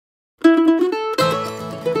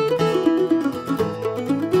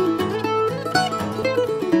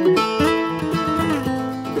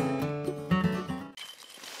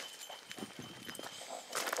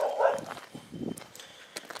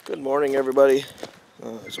Morning, everybody.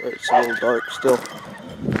 Sorry, it's a little dark still.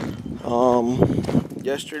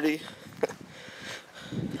 Yesterday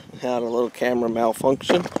had a little camera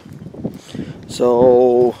malfunction,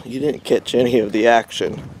 so you didn't catch any of the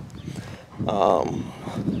action.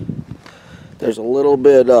 There's a little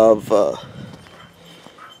bit of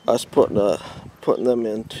us putting them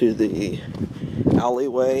into the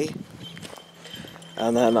alleyway,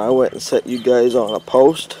 and then I went and set you guys on a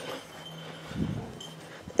post.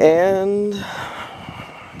 And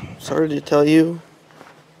sorry to tell you,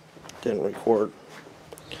 didn't record.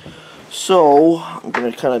 So I'm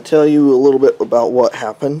going to kind of tell you a little bit about what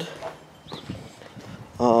happened.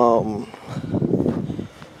 So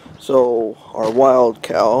our wild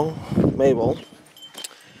cow, Mabel,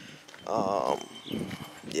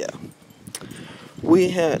 yeah, we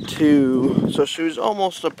had to, so she was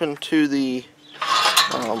almost up into the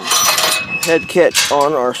head catch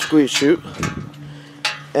on our squeeze chute,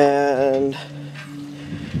 and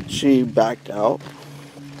she backed out.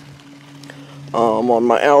 On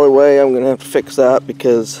my alleyway, I'm gonna have to fix that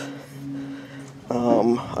because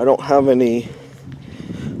I don't have any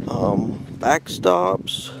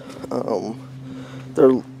backstops.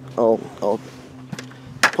 I'll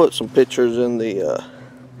put some pictures in the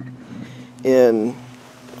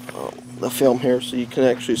film here so you can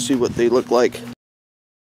actually see what they look like.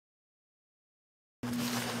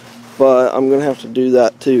 But I'm gonna have to do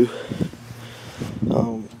that to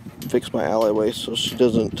fix my alleyway so she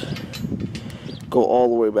doesn't go all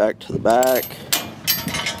the way back to the back.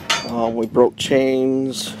 We broke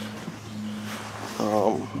chains.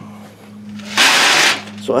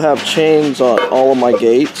 So I have chains on all of my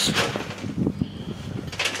gates,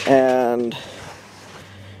 and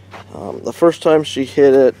the first time she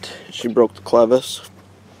hit it, she broke the clevis,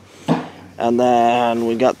 and then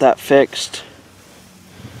we got that fixed,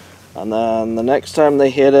 and then the next time they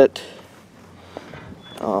hit it,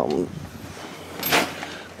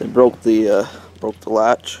 they broke the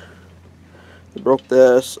latch. They broke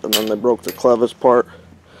this, and then they broke the clevis part.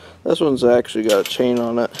 This one's actually got a chain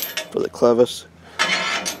on it for the clevis,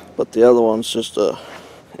 but the other one's just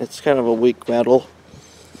it's kind of a weak metal,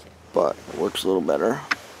 but it works a little better.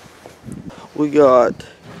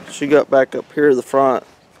 She got back up here to the front.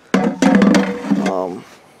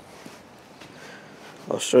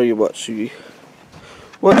 I'll show you what she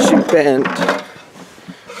bent.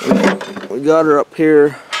 We got her up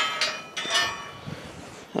here.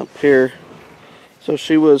 So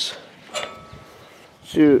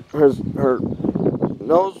her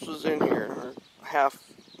nose was in here,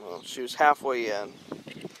 she was halfway in,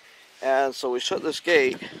 and so we shut this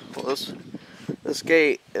gate. Well, this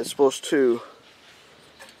gate is supposed to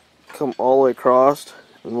come all the way across,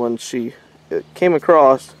 and when it came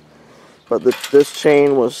across, but this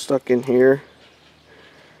chain was stuck in here,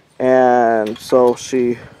 and so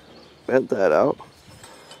she bent that out.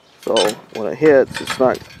 So when it hits,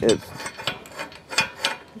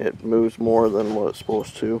 it moves more than what it's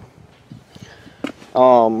supposed to.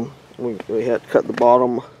 We had to cut the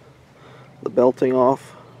bottom, the belting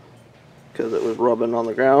off, because it was rubbing on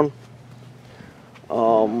the ground.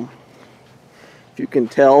 If you can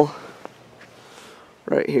tell,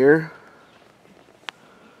 right here,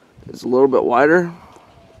 it's a little bit wider.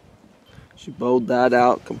 She bowed that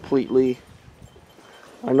out completely.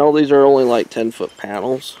 I know these are only like 10-foot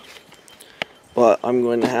panels, but I'm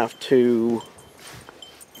going to have to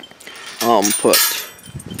put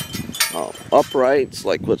uprights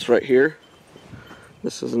like what's right here.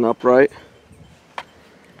 This is an upright.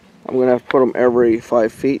 I'm going to have to put them every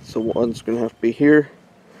 5 feet, so one's going to have to be here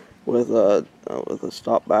with a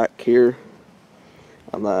stop back here,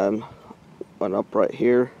 and then one upright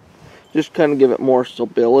here. Just kind of give it more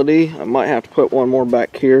stability. I might have to put one more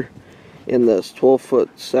back here in this 12-foot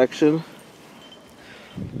section,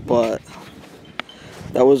 but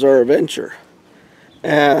that was our adventure.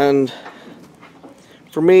 And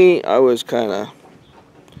for me, I was kind of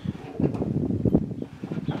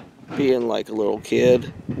being like a little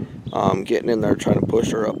kid, getting in there trying to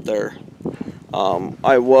push her up there.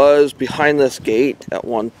 I was behind this gate at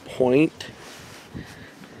one point.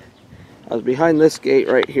 I was behind this gate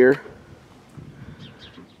right here,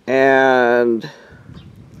 and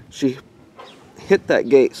she hit that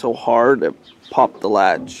gate so hard it popped the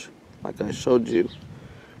latch like I showed you,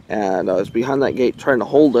 and I was behind that gate trying to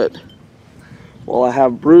hold it. Well, I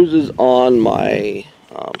have bruises on my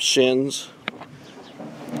shins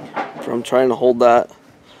from trying to hold that.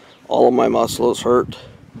 All of my muscles hurt.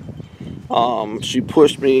 She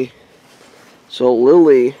pushed me, so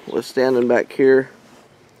Lily was standing back here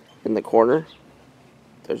in the corner.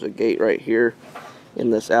 There's a gate right here in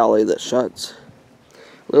this alley that shuts.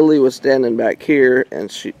 Lily was standing back here, and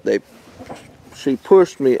she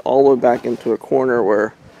pushed me all the way back into a corner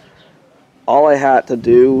where all I had to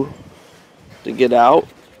do to get out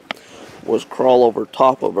was crawl over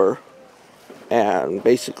top of her and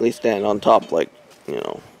basically stand on top like, you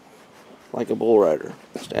know, like a bull rider,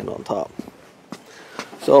 stand on top.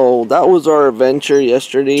 So that was our adventure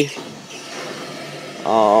yesterday.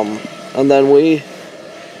 And then we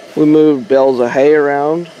moved bales of hay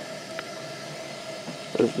around.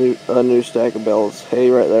 There's a new stack of bales of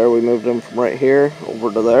hay right there. We moved them from right here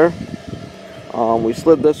over to there. We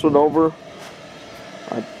slid this one over.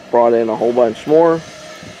 I brought in a whole bunch more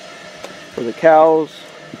for the cows.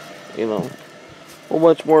 You know, a whole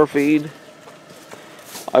bunch more feed.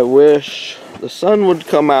 I wish the sun would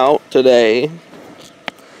come out today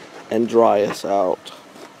and dry us out.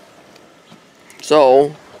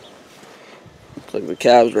 So, looks like the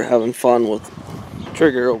calves are having fun with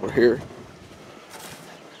Trigger over here.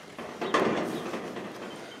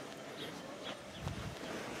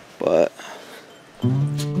 But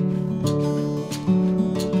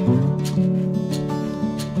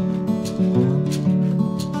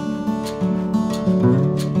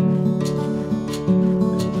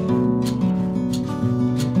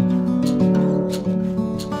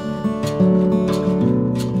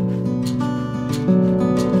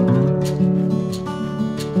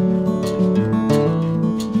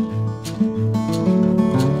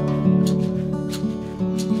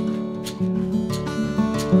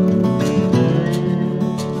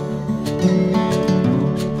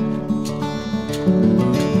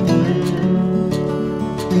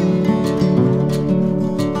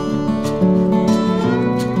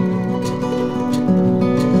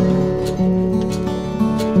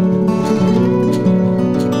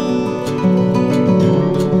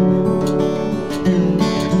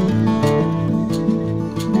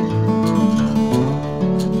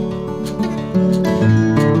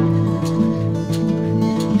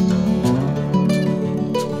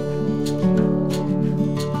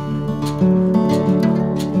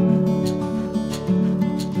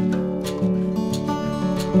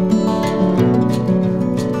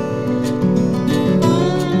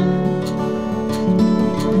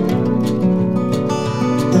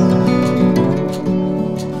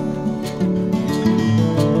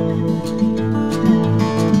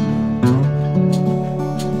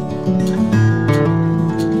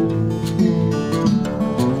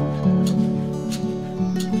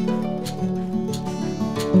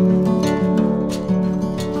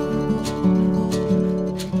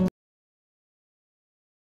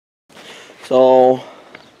so,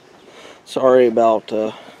 sorry about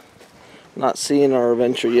not seeing our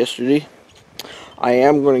adventure yesterday. I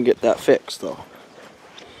am going to get that fixed though.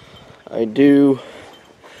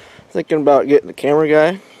 Thinking about getting a camera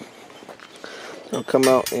guy. He'll come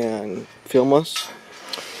out and film us.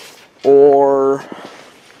 Or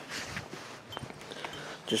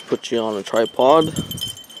just put you on a tripod.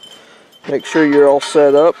 Make sure you're all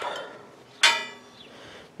set up.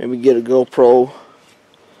 Maybe get a GoPro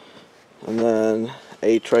and then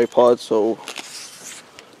a tripod so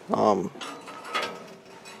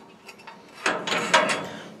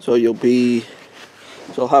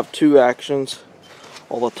you'll have two actions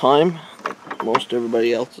all the time, like most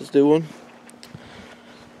everybody else is doing.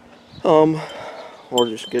 Or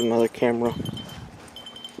just get another camera.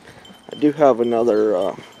 I do have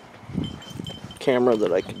another camera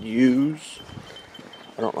that I could use.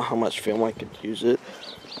 I don't know how much film I could use it,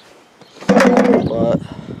 but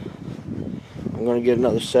I'm gonna get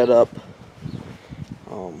another setup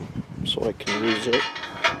so I can use it.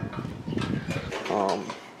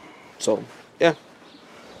 So yeah,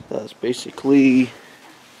 that's basically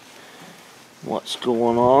what's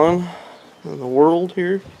going on in the world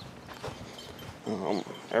here.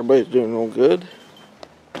 Everybody's doing real good.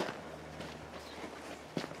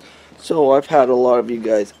 So I've had a lot of you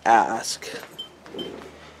guys ask,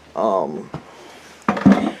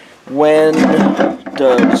 when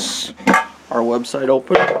does our website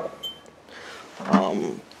open?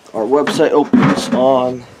 Our website opens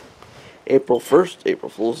on April 1st, April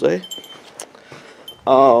Fool's Day.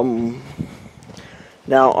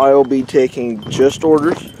 Now I will be taking just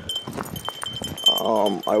orders.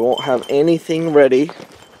 I won't have anything ready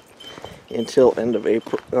until end of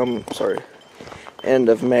end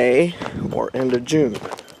of May or end of June.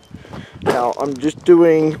 Now I'm just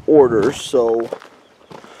doing orders, so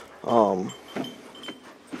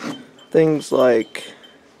things like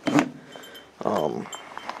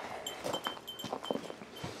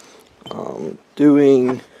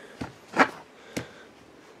doing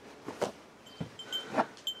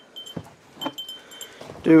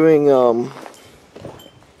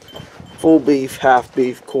full beef, half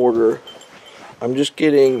beef, quarter. I'm just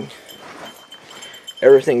getting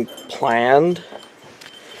everything planned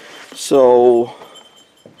so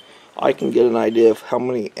I can get an idea of how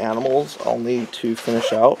many animals I'll need to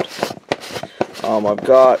finish out. I've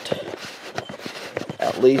got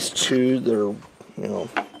at least 2 that are,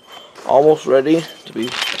 almost ready to be.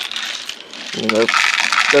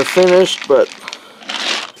 They're finished, but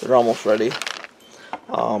they're almost ready.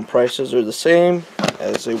 Prices are the same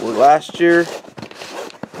as they were last year.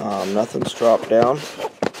 Nothing's dropped down.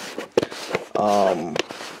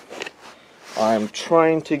 I'm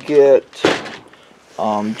trying to get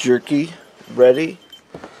jerky ready.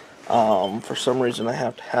 For some reason I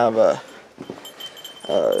have to have a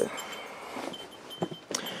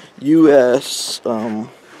US,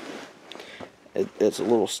 it's a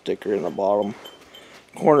little sticker in the bottom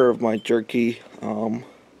corner of my jerky.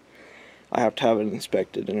 I have to have it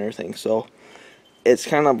inspected and everything, so it's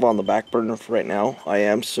kind of on the back burner for right now. I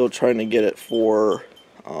am still trying to get it for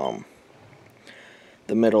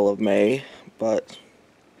the middle of May, but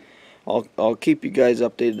I'll keep you guys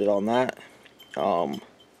updated on that.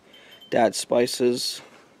 Dad's Spices,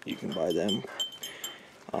 you can buy them.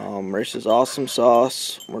 Rice's Awesome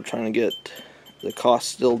Sauce, we're trying to get the cost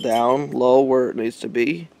still down low where it needs to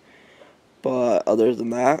be, but other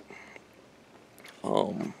than that,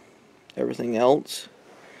 everything else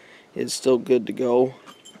is still good to go.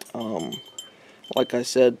 Like I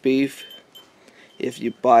said, beef, if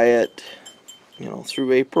you buy it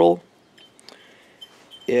through April,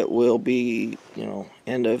 it will be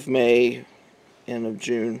end of May, end of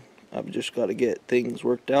June. I've just got to get things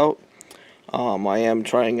worked out. I am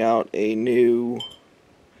trying out a new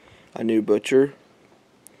butcher.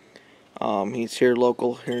 He's here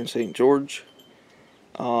local here in St. George.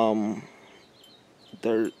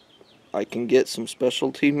 I can get some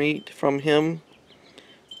specialty meat from him,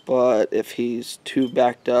 but if he's too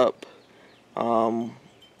backed up, then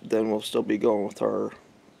we'll still be going with our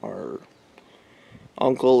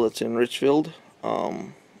uncle that's in Richfield,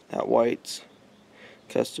 at White's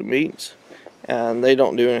Custom Meats, and they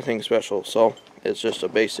don't do anything special, so it's just a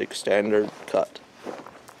basic standard cut.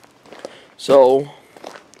 So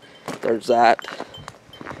there's that,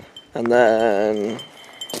 and then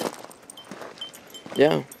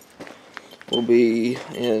yeah, we'll be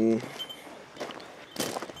in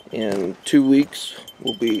 2 weeks.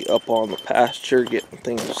 We'll be up on the pasture getting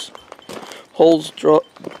things, holes drilled,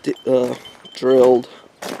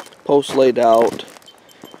 posts laid out,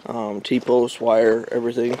 T-post, wire,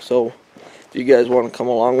 everything. So if you guys want to come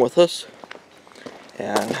along with us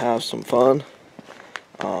and have some fun,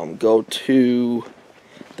 go to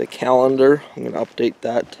the calendar. I'm going to update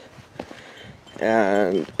that,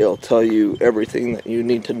 and it'll tell you everything that you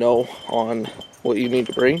need to know on what you need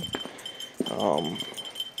to bring.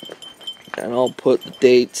 And I'll put the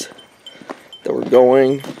dates that we're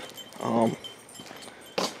going,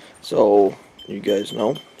 so you guys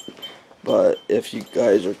know. But if you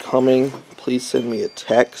guys are coming, please send me a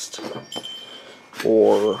text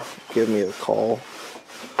or give me a call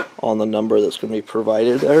on the number that's going to be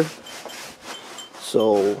provided there,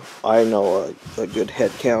 so I know a good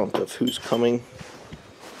head count of who's coming.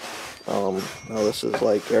 Now this is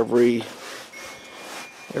like every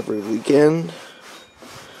weekend,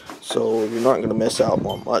 so you're not going to miss out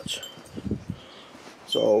on much.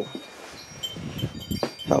 So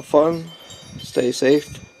have fun, stay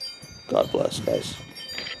safe, God bless, guys.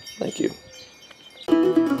 Thank you.